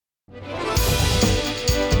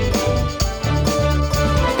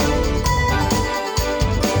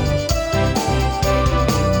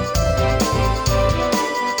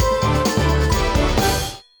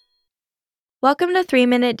Welcome to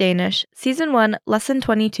 3-Minute Danish, Season 1, Lesson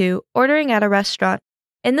 22, Ordering at a Restaurant.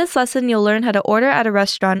 In this lesson, you'll learn how to order at a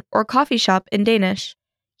restaurant or coffee shop in Danish.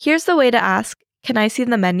 Here's the way to ask, "Can I see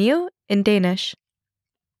the menu?" in Danish.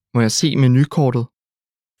 Må jeg se menukortet?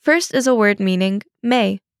 First is a word meaning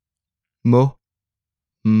may. Må.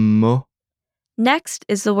 Next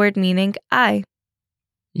is the word meaning I.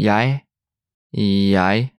 Jeg.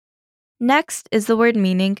 Next is the word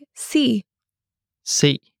meaning see.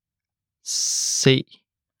 Se.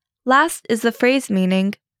 Last is the phrase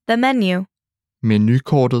meaning the menu.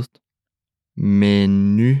 Menukortet.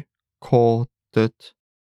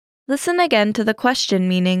 Listen again to the question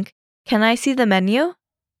meaning, "Can I see the menu?"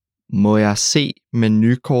 Må jeg se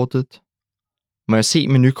menukortet?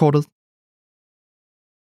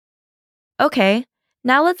 Okay,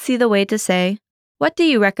 now let's see the way to say, "What do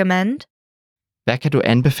you recommend?" Hvad kan du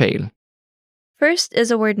anbefale? First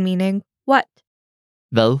is a word meaning what.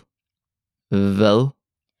 Hvad?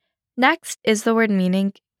 Next is the word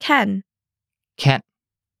meaning can. Kan.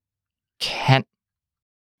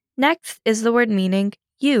 Next is the word meaning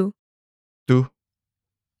you. Du.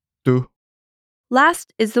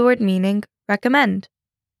 Last is the word meaning recommend.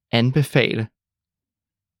 Anbefale.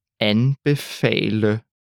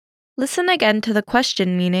 Listen again to the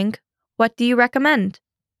question meaning, "What do you recommend?"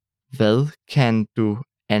 Hvad kan du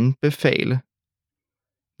anbefale?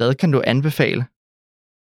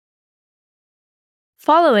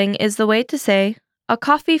 Following is the way to say, "A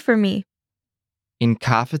coffee for me." En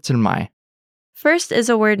kaffe til mig. First is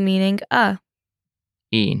a word meaning a.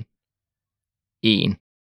 En.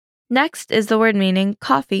 Next is the word meaning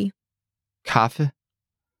coffee. Kaffe.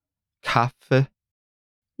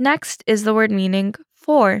 Next is the word meaning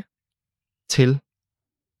for. Til.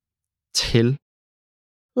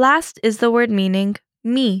 Last is the word meaning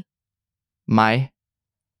me. Mig.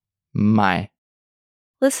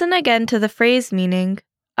 Listen again to the phrase meaning,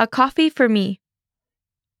 "A coffee for me."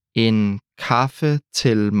 En kaffe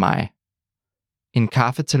til mig.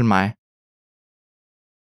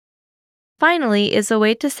 Finally is a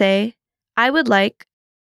way to say, "I would like,"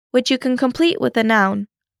 which you can complete with a noun.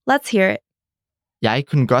 Let's hear it. Jeg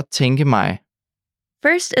kunne godt tænke mig.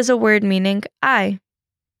 First is a word meaning I.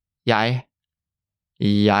 Jeg.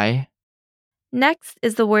 Next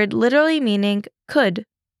is the word literally meaning could.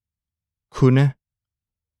 Kunne.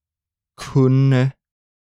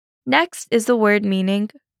 Next is the word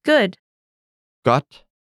meaning good. Godt.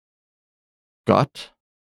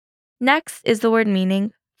 Next is the word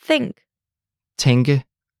meaning think. Tænke.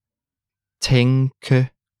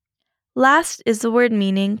 Last is the word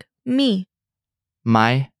meaning me.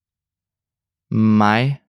 Mig.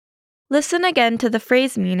 Listen again to the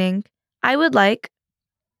phrase meaning, "I would like,"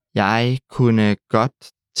 Jeg kunne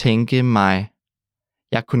godt tænke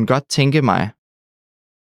mig.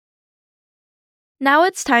 Now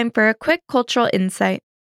it's time for a quick cultural insight.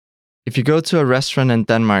 If you go to a restaurant in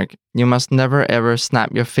Denmark, you must never ever snap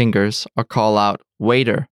your fingers or call out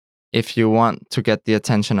 "waiter" if you want to get the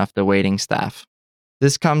attention of the waiting staff.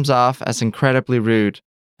 This comes off as incredibly rude,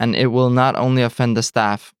 and it will not only offend the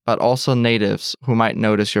staff, but also natives who might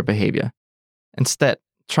notice your behavior. Instead,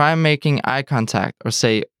 try making eye contact or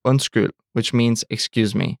say "undskyld," which means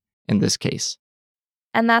 "excuse me" in this case.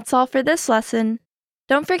 And that's all for this lesson.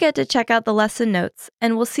 Don't forget to check out the lesson notes,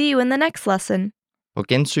 and we'll see you in the next lesson. På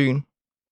gensyn.